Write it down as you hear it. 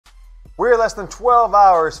We're less than 12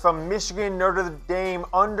 hours from Michigan Notre Dame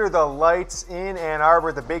under the lights in Ann Arbor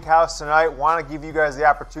at the Big House tonight. Want to give you guys the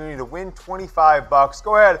opportunity to win $25.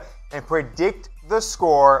 Go ahead and predict the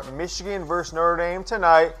score. Michigan versus Notre Dame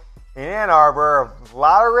tonight in Ann Arbor. A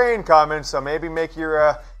lot of rain coming, so maybe make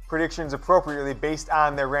your predictions appropriately based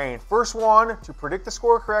on the rain. First one to predict the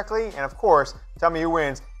score correctly, and of course, tell me who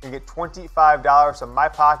wins, and get $25 from my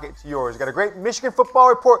pocket to yours. Got a great Michigan football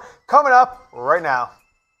report coming up right now.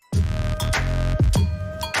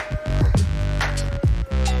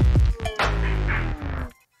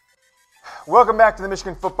 Welcome back to the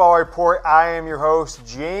Michigan Football Report. I am your host,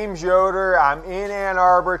 James Yoder. I'm in Ann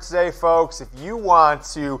Arbor today, folks. If you want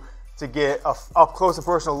to get a up-close and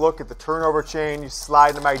personal look at the turnover chain, you slide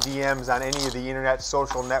into my DMs on any of the internet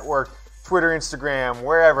social network, Twitter, Instagram,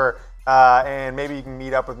 wherever, and maybe you can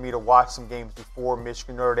meet up with me to watch some games before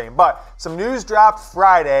Michigan Notre Dame. But some news dropped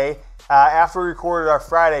Friday after we recorded our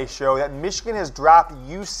Friday show that Michigan has dropped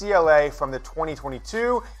UCLA from the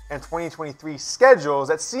 2022 and 2023 schedules.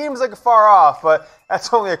 That seems like far off, but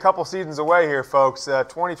that's only a couple seasons away here, folks.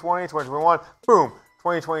 2020, 2021, boom,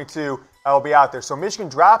 2022 will be out there. So Michigan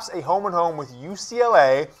drops a home-and-home with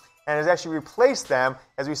UCLA and has actually replaced them,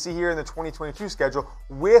 as we see here in the 2022 schedule,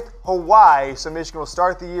 with Hawaii. So Michigan will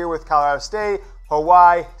start the year with Colorado State.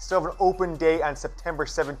 Hawaii still have an open date on September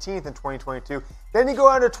 17th in 2022. Then you go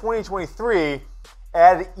on to 2023,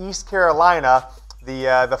 add East Carolina,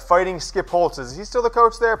 the Fighting Skip Holtz. Is he still the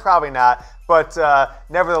coach there? Probably not. But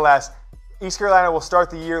nevertheless, East Carolina will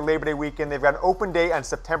start the year Labor Day weekend. They've got an open date on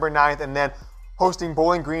September 9th, and then hosting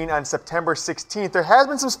Bowling Green on September 16th. There has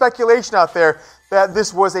been some speculation out there that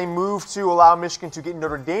this was a move to allow Michigan to get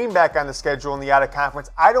Notre Dame back on the schedule in the out-of-conference.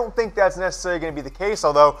 I don't think that's necessarily going to be the case,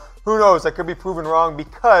 although who knows, that could be proven wrong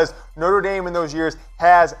because Notre Dame in those years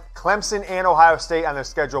has Clemson and Ohio State on their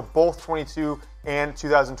schedule, both 22 and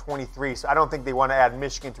 2023. So I don't think they want to add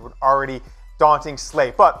Michigan to an already daunting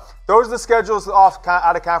slate. But those are the schedules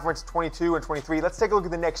out of conference 22 and 23. Let's take a look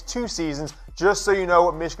at the next two seasons just so you know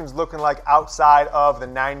what Michigan's looking like outside of the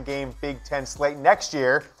 9-game Big Ten slate next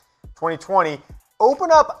year, 2020.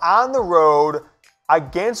 Open up on the road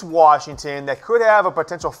against Washington that could have a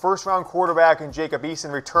potential first-round quarterback in Jacob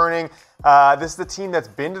Eason returning. This is the team that's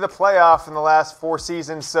been to the playoff in the last 4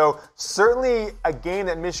 seasons, so certainly a game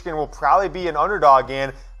that Michigan will probably be an underdog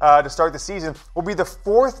in to start the season. Will be the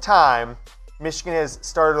 4th time Michigan has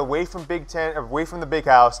started away from the Big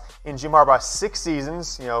House in Jim Harbaugh's 6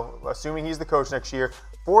 seasons, assuming he's the coach next year.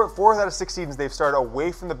 Fourth out of 6 seasons they've started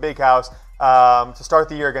away from the Big House to start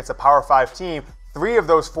the year against a Power 5 team. 3 of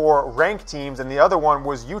those 4 ranked teams, and the other one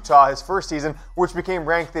was Utah, his first season, which became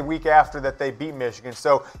ranked the week after that they beat Michigan.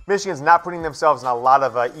 So Michigan's not putting themselves in a lot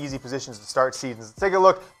of easy positions to start seasons. Let's take a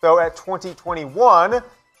look, though, at 2021.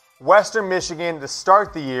 Western Michigan to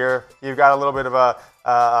start the year. You've got a little bit of a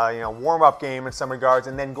warm-up game in some regards,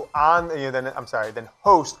 and then go on. Then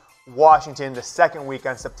host Washington the second week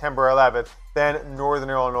on September 11th. Then Northern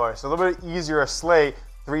Illinois. So a little bit easier a slate.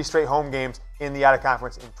 3 straight home games in the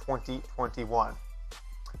out-of-conference in 2021.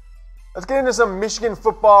 Let's get into some Michigan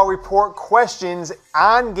Football Report questions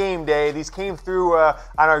on game day. These came through on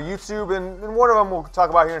our YouTube, and one of them we'll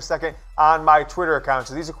talk about here in a second on my Twitter account.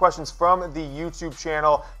 So these are questions from the YouTube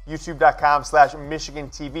channel,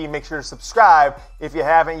 youtube.com/MichiganTV. Make sure to subscribe if you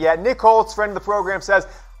haven't yet. Nick Holtz, friend of the program, says,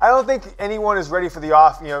 I don't think anyone is ready for the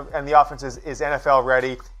and the offense is NFL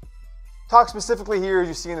ready. Talk specifically here, as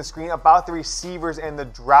you see on the screen, about the receivers and the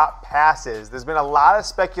drop passes. There's been a lot of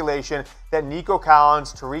speculation that Nico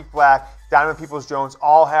Collins, Tariq Black, Donovan Peoples-Jones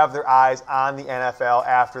all have their eyes on the NFL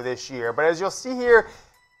after this year. But as you'll see here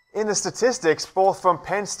in the statistics, both from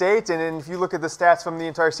Penn State and if you look at the stats from the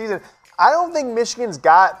entire season, I don't think Michigan's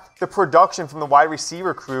got the production from the wide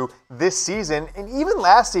receiver crew this season. And even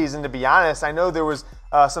last season, to be honest, I know there was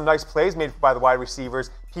some nice plays made by the wide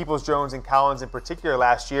receivers, Peoples-Jones and Collins in particular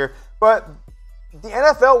last year. But the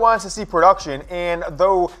NFL wants to see production, and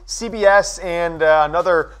though CBS and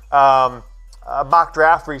another mock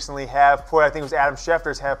draft recently have put, I think it was Adam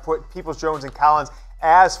Schefter's, have put Peoples-Jones and Collins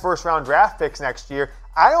as first-round draft picks next year,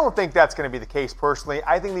 I don't think that's going to be the case personally.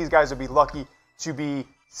 I think these guys would be lucky to be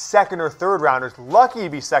second or third rounders, lucky to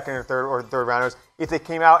be second or third rounders if they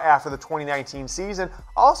came out after the 2019 season.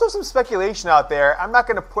 Also some speculation out there. I'm not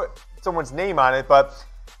going to put someone's name on it, but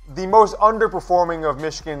the most underperforming of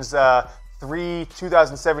Michigan's 3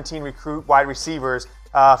 2017 recruit wide receivers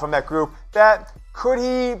from that group, that could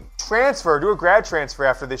he transfer, do a grad transfer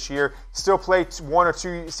after this year, still play 1 or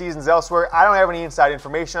 2 seasons elsewhere? I don't have any inside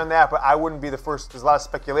information on that, but I wouldn't be the first. There's a lot of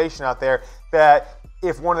speculation out there that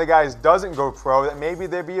if one of the guys doesn't go pro, that maybe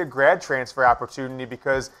there'd be a grad transfer opportunity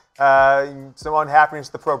because some unhappiness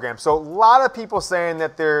to the program. So a lot of people saying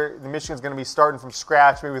that the Michigan's going to be starting from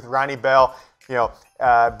scratch, maybe with Ronnie Bell,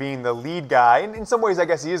 being the lead guy. And in some ways, I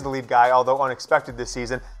guess he is the lead guy, although unexpected this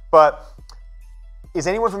season. But is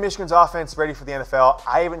anyone from Michigan's offense ready for the NFL?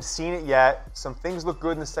 I haven't seen it yet. Some things look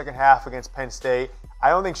good in the second half against Penn State.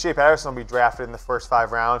 I don't think Shea Patterson will be drafted in the first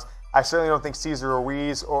 5 rounds. I certainly don't think Cesar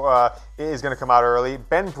Ruiz is going to come out early.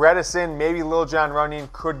 Ben Bredesen, maybe Lil John Runyon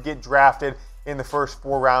could get drafted in the first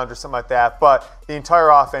 4 rounds or something like that. But the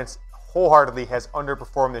entire offense wholeheartedly has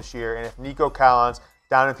underperformed this year. And if Nico Collins,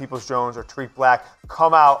 Donovan Peoples-Jones, or Tariq Black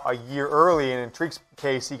come out a year early, and in Tariq's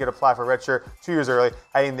case, he could apply for a redshirt 2 years early,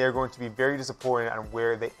 I think they're going to be very disappointed on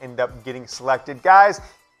where they end up getting selected. Guys,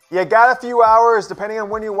 you got a few hours, depending on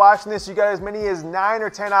when you're watching this. You got as many as 9 or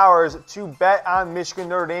 10 hours to bet on Michigan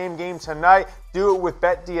Notre Dame game tonight. Do it with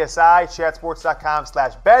BetDSI,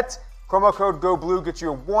 chatsports.com/bet. Promo code GOBLUE gets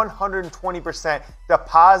you a 120%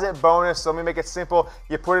 deposit bonus. So let me make it simple.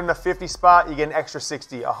 You put in a 50 spot, you get an extra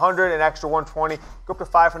 60, 100, an extra 120. Go up to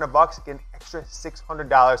 $500, get an extra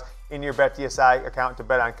 $600 in your BetDSI account to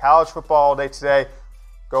bet on college football all day today.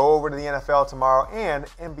 Go over to the NFL tomorrow and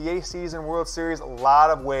NBA season, World Series. A lot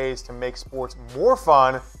of ways to make sports more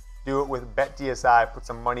fun. Do it with BetDSI. Put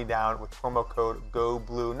some money down with promo code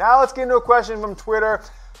GOBLUE. Now let's get into a question from Twitter.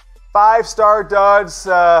 5-star duds.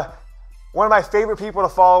 One of my favorite people to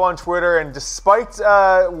follow on Twitter, and despite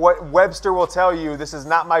what Webster will tell you, this is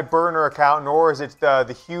not my burner account, nor is it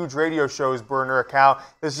the huge radio show's burner account.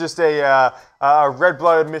 This is just a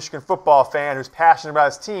red-blooded Michigan football fan who's passionate about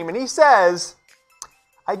his team. And he says,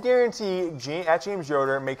 I guarantee at James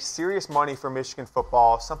Yoder makes serious money for Michigan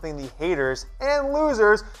football, something the haters and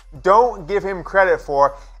losers don't give him credit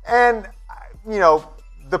for. And,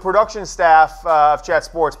 the production staff of Chat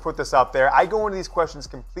Sports put this up there. I go into these questions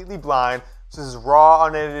completely blind. So this is raw,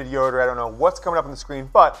 unedited Yoder. I don't know what's coming up on the screen,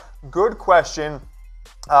 but good question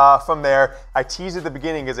from there. I teased at the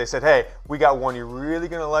beginning as I said, hey, we got one you're really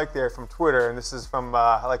going to like there from Twitter. And this is from,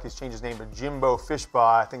 I like he's changed his name to Jimbo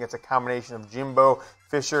Fishbaugh. I think it's a combination of Jimbo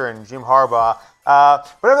Fisher and Jim Harbaugh. But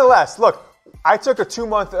nevertheless, look, I took a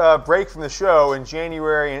 2-month break from the show in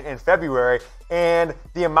January and February, and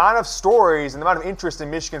the amount of stories and the amount of interest in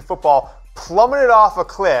Michigan football plummeted off a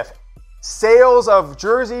cliff. Sales of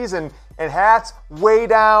jerseys and hats way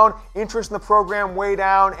down, interest in the program way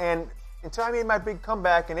down, and until I made my big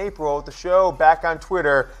comeback in April with the show back on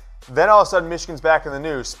Twitter, then all of a sudden Michigan's back in the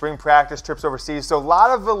news. Spring practice, trips overseas, so a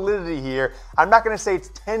lot of validity here. I'm not going to say it's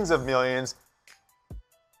tens of millions,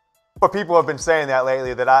 but people have been saying that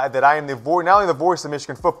lately, that I am not only the voice of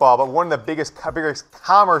Michigan football, but one of the biggest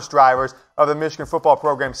commerce drivers of the Michigan football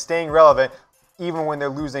program, staying relevant even when they're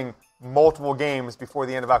losing multiple games before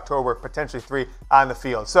the end of October, potentially 3 on the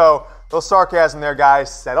field. So, a little sarcasm there,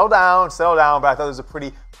 guys. Settle down, but I thought it was a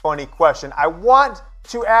pretty funny question. I want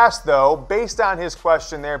to ask, though, based on his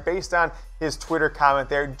question there, based on his Twitter comment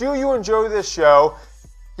there, do you enjoy this show?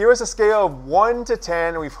 Give us a scale of 1 to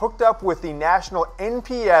 10. We've hooked up with the national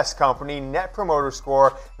NPS company, Net Promoter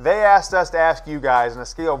Score. They asked us to ask you guys on a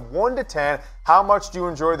scale of 1 to 10, how much do you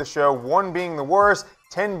enjoy the show? 1 being the worst,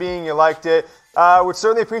 10 being you liked it. Would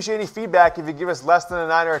certainly appreciate any feedback if you give us less than a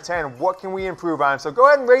 9 or a 10. What can we improve on? So go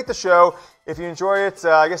ahead and rate the show. If you enjoy it,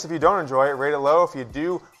 I guess if you don't enjoy it, rate it low. If you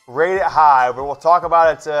do, rate it high. But we'll talk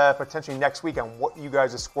about it potentially next week on what you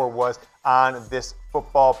guys' score was on this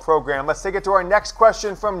football program. Let's take it to our next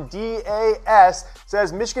question from DAS.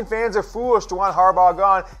 Says, Michigan fans are foolish to want Harbaugh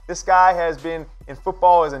gone. This guy has been in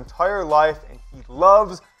football his entire life, and he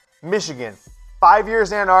loves Michigan. 5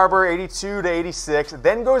 years in Ann Arbor, 82 to 86.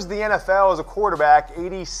 Then goes to the NFL as a quarterback,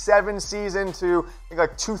 87 season to, I think,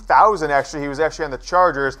 like 2000, actually. He was actually on the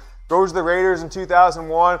Chargers. Goes to the Raiders in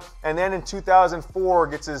 2001, and then in 2004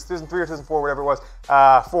 gets his 2003 or 2004, whatever it was,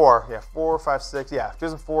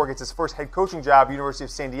 2004 gets his first head coaching job, University of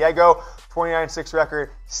San Diego, 29-6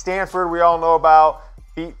 record. Stanford, we all know about,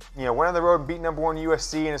 went on the road and beat number 1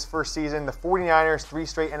 USC in his first season. The 49ers, 3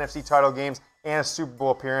 straight NFC title games and a Super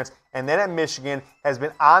Bowl appearance. And then at Michigan, has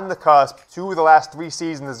been on the cusp. 2 of the last 3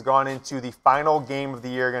 seasons has gone into the final game of the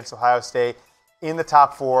year against Ohio State. In the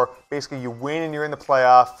top 4, basically you win and you're in the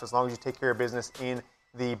playoff as long as you take care of business in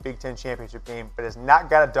the Big Ten championship game, but has not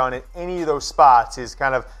got it done in any of those spots. Is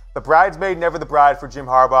kind of the bridesmaid, never the bride for Jim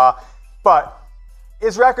Harbaugh. But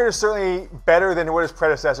his record is certainly better than what his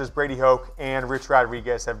predecessors, Brady Hoke and Rich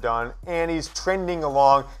Rodriguez, have done, and he's trending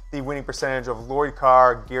along the winning percentage of Lloyd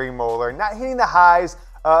Carr, Gary Moeller, not hitting the highs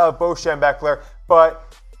of Bo Schembechler,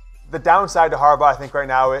 but the downside to Harbaugh, I think, right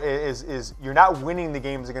now is you're not winning the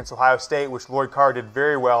games against Ohio State, which Lloyd Carr did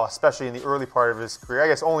very well, especially in the early part of his career. I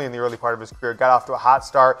guess only in the early part of his career. Got off to a hot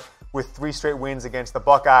start, with 3 straight wins against the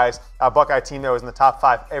Buckeyes, a Buckeye team that was in the top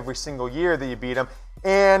 5 every single year that you beat them.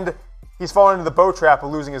 And he's fallen into the bow trap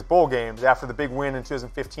of losing his bowl games after the big win in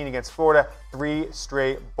 2015 against Florida, 3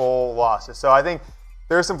 straight bowl losses. So I think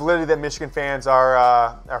there's some validity that Michigan fans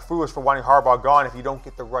are foolish for wanting Harbaugh gone if you don't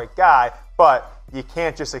get the right guy, but you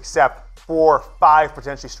can't just accept 4 or 5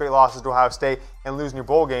 potentially straight losses to Ohio State and losing your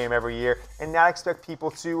bowl game every year and not expect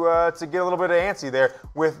people to get a little bit of antsy there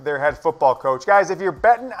with their head football coach. Guys, if you're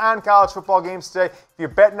betting on college football games today, if you're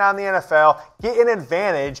betting on the NFL, get an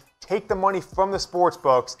advantage, take the money from the sports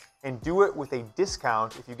books, and do it with a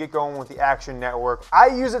discount if you get going with the Action Network. I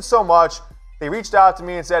use it so much. They reached out to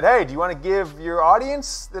me and said, hey, do you want to give your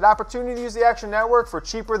audience that opportunity to use the Action Network for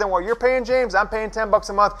cheaper than what you're paying, James? I'm paying $10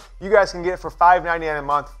 a month. You guys can get it for $5.99 a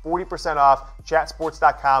month, 40% off,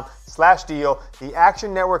 chatsports.com/deal. The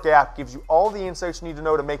Action Network app gives you all the insights you need to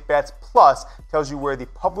know to make bets, plus tells you where the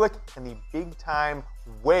public and the big-time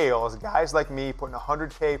whales, guys like me, putting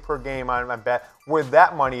 $100K per game on my bet, where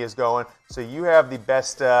that money is going. So you have the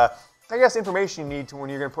best, information you need to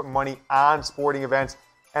when you're going to put money on sporting events.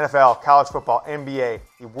 NFL, college football, NBA,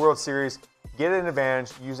 the World Series. Get an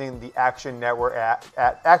advantage using the Action Network app.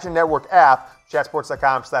 Action Network app,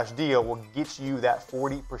 chatsports.com/deal will get you that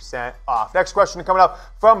 40% off. Next question coming up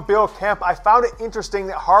from Bill Kemp. I found it interesting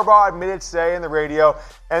that Harbaugh admitted today in the radio,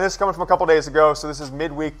 and this is coming from a couple days ago, so this is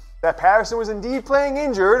midweek, that Patterson was indeed playing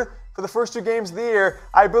injured for the first 2 games of the year.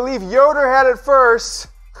 I believe Yoder had it first.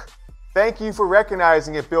 Thank you for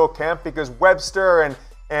recognizing it, Bill Kemp, because Webster and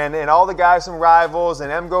all the guys from Rivals and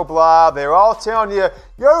MGO Blah, they're all telling you,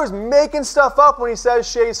 Yoder's making stuff up when he says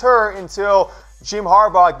Shea's hurt until Jim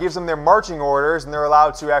Harbaugh gives them their marching orders and they're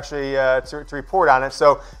allowed to actually to report on it.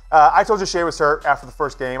 So I told you Shea was hurt after the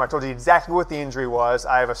first game. I told you exactly what the injury was.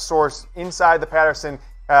 I have a source inside the Patterson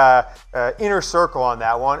inner circle on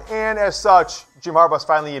that one. And as such, Jim Harbaugh's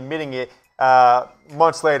finally admitting it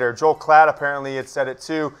months later. Joel Klatt apparently had said it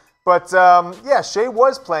too. But, Shea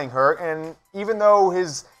was playing hurt, and even though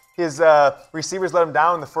his receivers let him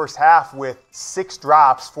down in the first half with 6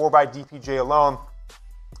 drops, 4 by DPJ alone,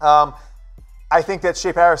 I think that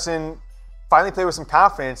Shea Patterson finally played with some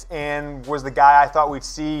confidence and was the guy I thought we'd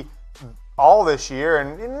see all this year,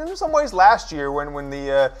 and in some ways last year when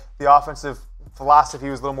the offensive philosophy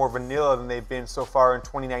was a little more vanilla than they've been so far in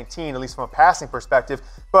 2019, at least from a passing perspective.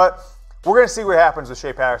 But we're going to see what happens with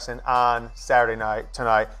Shea Patterson on Saturday night,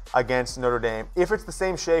 tonight, against Notre Dame. If it's the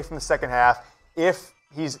same Shea from the second half, if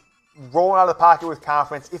he's rolling out of the pocket with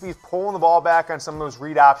confidence, if he's pulling the ball back on some of those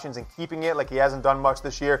read options and keeping it like he hasn't done much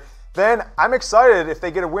this year, then I'm excited if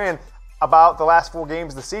they get a win about the last 4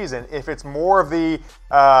 games of the season. If it's more of the,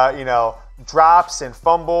 drops and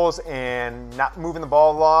fumbles and not moving the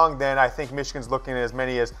ball along, then I think Michigan's looking at as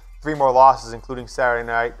many as 3 more losses, including Saturday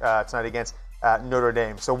night, tonight against Notre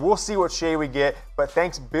Dame. So we'll see what Shea we get, but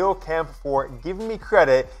thanks Bill Kemp for giving me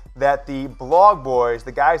credit that the blog boys,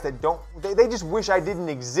 the guys that they just wish I didn't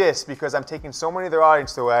exist because I'm taking so many of their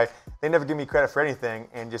audience away. They never give me credit for anything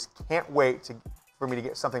and just can't wait for me to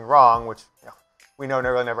get something wrong, which we know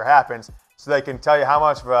never happens, so they can tell you how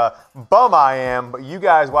much of a bum I am, but you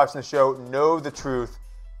guys watching the show know the truth.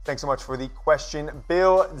 Thanks so much for the question.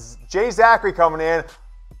 Bill J. Zachary coming in.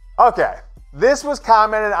 Okay. This was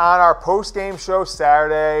commented on our post-game show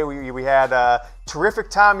Saturday. We had terrific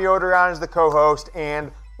Tom Yoder on as the co-host,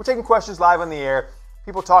 and we're taking questions live on the air.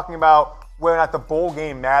 People talking about whether or not the bowl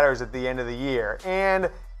game matters at the end of the year.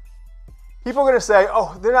 And people are going to say,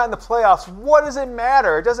 oh, they're not in the playoffs. What does it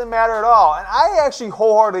matter? It doesn't matter at all. And I actually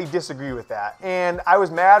wholeheartedly disagree with that. And I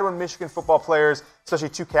was mad when Michigan football players, especially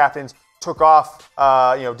 2 captains, took off,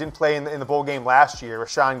 didn't play in the bowl game last year.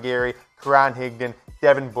 Rashawn Gary, Karan Higdon,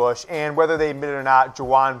 Devin Bush, and whether they admit it or not,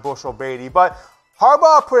 Jawan Bushell-Beatty. But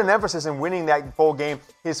Harbaugh put an emphasis in winning that bowl game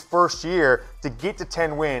his first year to get to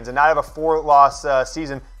 10 wins and not have a 4-loss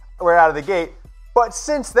season right out of the gate. But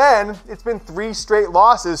since then, it's been 3 straight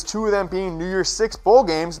losses, 2 of them being New Year's 6 bowl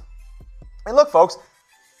games. And look, folks,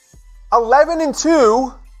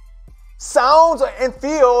 11-2 sounds and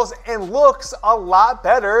feels and looks a lot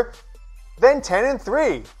better than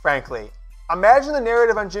 10-3, frankly. Imagine the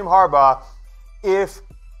narrative on Jim Harbaugh if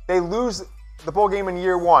they lose the bowl game in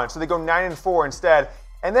year 1, so they go 9-4 instead,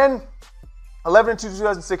 and then 11-2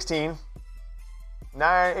 2016,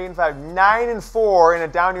 8-5, 9-4 in a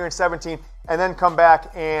down year in 17, and then come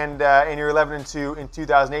back and you're 11-2 in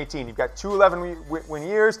 2018. You've got 2 11-win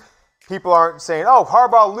years. People aren't saying, oh,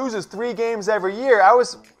 Harbaugh loses 3 games every year. I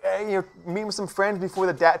was meeting with some friends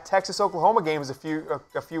before the Texas-Oklahoma games a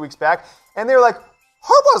few weeks back, and they were like,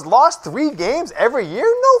 Harbaugh's lost 3 games every year?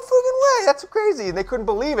 No fucking way. That's crazy. And they couldn't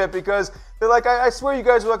believe it because they're like, I swear you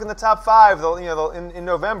guys were like in the top 5 in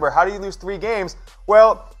November. How do you lose 3 games?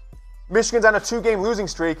 Well, Michigan's on a 2-game losing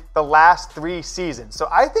streak the last 3 seasons. So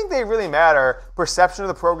I think they really matter. Perception of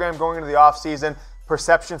the program going into the offseason,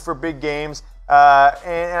 perception for big games.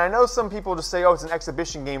 And I know some people just say, oh, it's an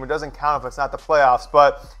exhibition game. It doesn't count if it's not the playoffs.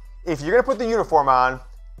 But if you're going to put the uniform on,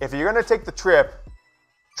 if you're going to take the trip,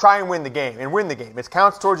 try and win the game, It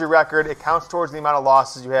counts towards your record. It counts towards the amount of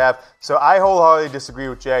losses you have. So I wholeheartedly disagree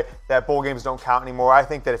with Jay that bowl games don't count anymore. I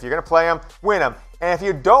think that if you're going to play them, win them. And if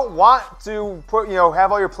you don't want to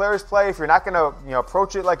have all your players play, if you're not going to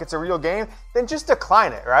approach it like it's a real game, then just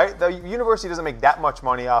decline it, right? The university doesn't make that much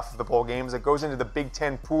money off of the bowl games. It goes into the Big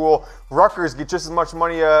Ten pool. Rutgers get just as much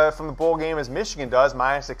money from the bowl game as Michigan does,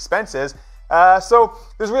 minus expenses. So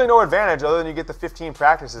there's really no advantage other than you get the 15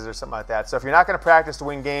 practices or something like that. So if you're not going to practice to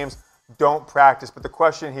win games, don't practice. But the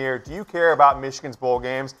question here, do you care about Michigan's bowl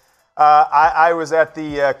games? I was at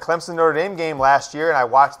the Clemson-Notre Dame game last year, and I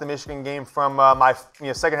watched the Michigan game from my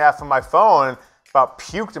second half from my phone and about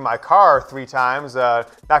puked in my car 3 times. Not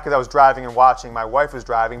because I was driving and watching. My wife was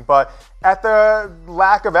driving. But at the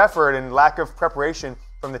lack of effort and lack of preparation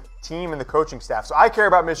from the team and the coaching staff. So I care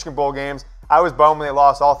about Michigan bowl games. I was bummed when they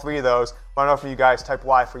lost all 3 of those. I don't know if you guys type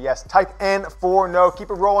Y for yes, type N for no. Keep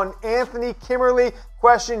it rolling. Anthony Kimmerly,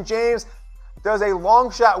 question, James, does a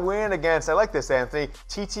long shot win against, I like this, Anthony,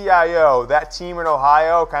 TTIO, that team in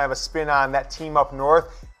Ohio, kind of a spin on that team up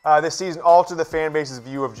north, this season alter the fan base's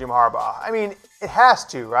view of Jim Harbaugh? I mean, it has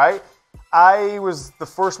to, right? I was the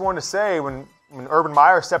first one to say when Urban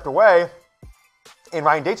Meyer stepped away and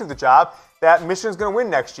Ryan Day took the job that Michigan's going to win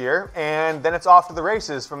next year, and then it's off to the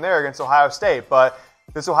races from there against Ohio State. But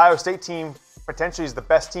this Ohio State team potentially is the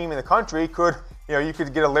best team in the country. You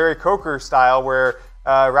could get a Larry Coker style where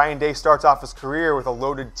Ryan Day starts off his career with a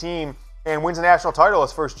loaded team and wins a national title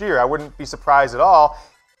his first year. I wouldn't be surprised at all.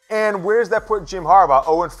 And where does that put Jim Harbaugh?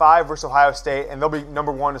 0-5 versus Ohio State, and they'll be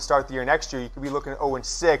number 1 to start the year next year. You could be looking at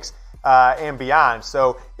 0-6 and beyond.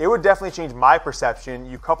 So it would definitely change my perception.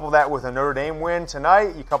 You couple that with a Notre Dame win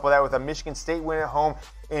tonight, you couple that with a Michigan State win at home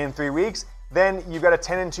in 3 weeks, then you've got a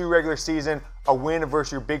 10-2 regular season, a win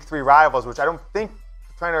versus your big 3 rivals, which I don't think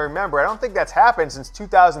that's happened since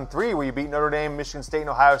 2003 where you beat Notre Dame, Michigan State, and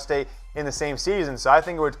Ohio State in the same season. So I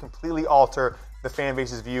think it would completely alter the fan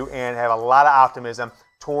base's view and have a lot of optimism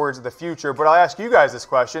towards the future. But I'll ask you guys this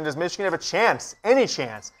question. Does Michigan have a chance, any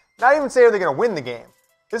chance? Not even say are they going to win the game.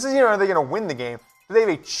 This is, are they going to win the game? Do they have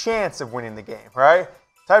a chance of winning the game, right?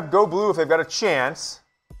 Type Go Blue if they've got a chance,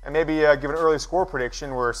 and maybe give an early score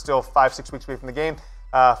prediction. We're still 5-6 weeks away from the game.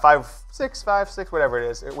 5-6, whatever it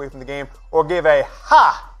is, away from the game. Or give a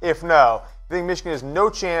ha if no. I think Michigan has no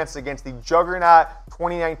chance against the juggernaut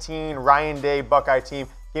 2019 Ryan Day Buckeye team.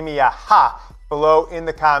 Give me a ha below in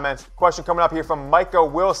the comments. Question coming up here from Micah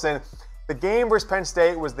Wilson. The game versus Penn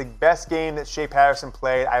State was the best game that Shea Patterson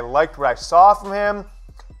played. I liked what I saw from him.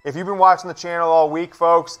 If you've been watching the channel all week,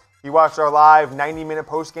 folks, you watched our live 90-minute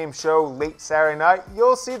post-game show late Saturday night,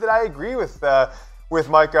 you'll see that I agree with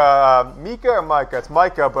Micah. Mika or Micah? It's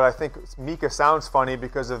Micah, but I think Mika sounds funny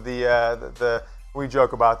because of we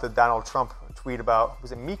joke about the Donald Trump tweet about,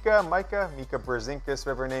 was it Mika Brzezinkas,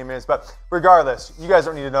 whatever her name is. But regardless, you guys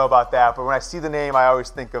don't need to know about that. But when I see the name, I always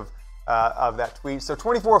think of that tweet. So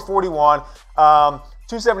 24-41,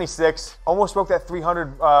 276, almost broke that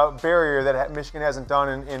 300 barrier that Michigan hasn't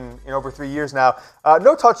done in over 3 years now.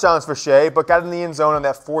 No touchdowns for Shea, but got in the end zone on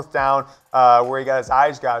that 4th down where he got his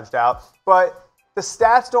eyes gouged out. But the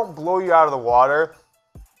stats don't blow you out of the water.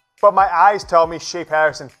 But my eyes tell me Shea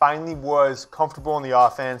Patterson finally was comfortable in the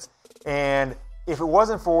offense. And if it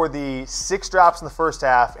wasn't for the 6 drops in the first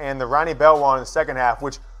half and the Ronnie Bell one in the second half,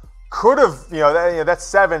 which could have, that's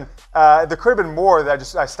 7. There could have been more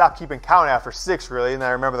that I stopped keeping count after 6, really. And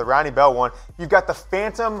I remember the Ronnie Bell one. You've got the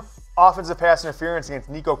phantom offensive pass interference against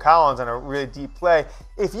Nico Collins on a really deep play.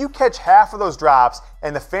 If you catch half of those drops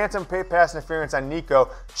and the phantom pass interference on Nico,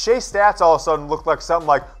 Shea's stats all of a sudden look like something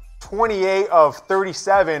like 28 of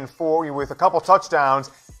 37 with a couple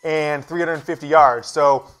touchdowns and 350 yards.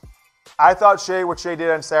 So I thought what Shea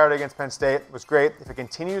did on Saturday against Penn State was great. If it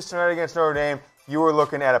continues tonight against Notre Dame, you are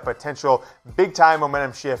looking at a potential big-time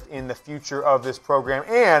momentum shift in the future of this program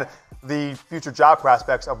and the future job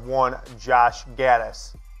prospects of one Josh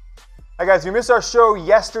Gaddis. All right, guys, if you missed our show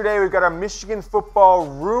yesterday, we've got our Michigan football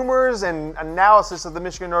rumors and analysis of the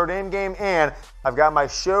Michigan-Notre Dame game, and I've got my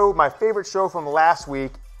favorite show from last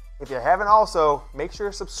week. If you haven't also, make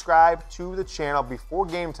sure to subscribe to the channel before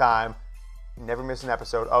game time. Never miss an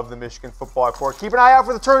episode of the Michigan Football Report. Keep an eye out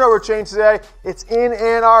for the turnover change today. It's in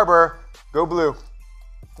Ann Arbor. Go Blue.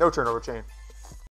 No turnover chain.